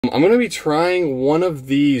I'm gonna be trying one of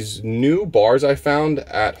these new bars I found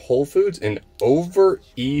at Whole Foods, an Over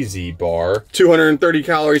Easy bar. 230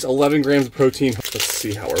 calories, 11 grams of protein. Let's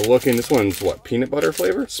see how we're looking. This one's what, peanut butter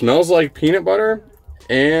flavor? Smells like peanut butter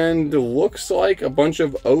and looks like a bunch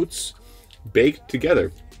of oats baked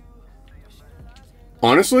together.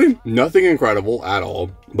 Honestly, nothing incredible at all,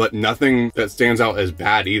 but nothing that stands out as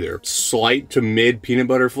bad either. Slight to mid peanut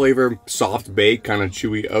butter flavor, soft bake, kind of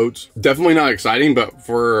chewy oats. Definitely not exciting, but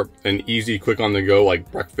for an easy, quick on the go,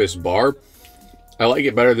 like breakfast bar, I like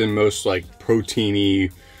it better than most like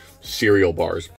proteiny cereal bars.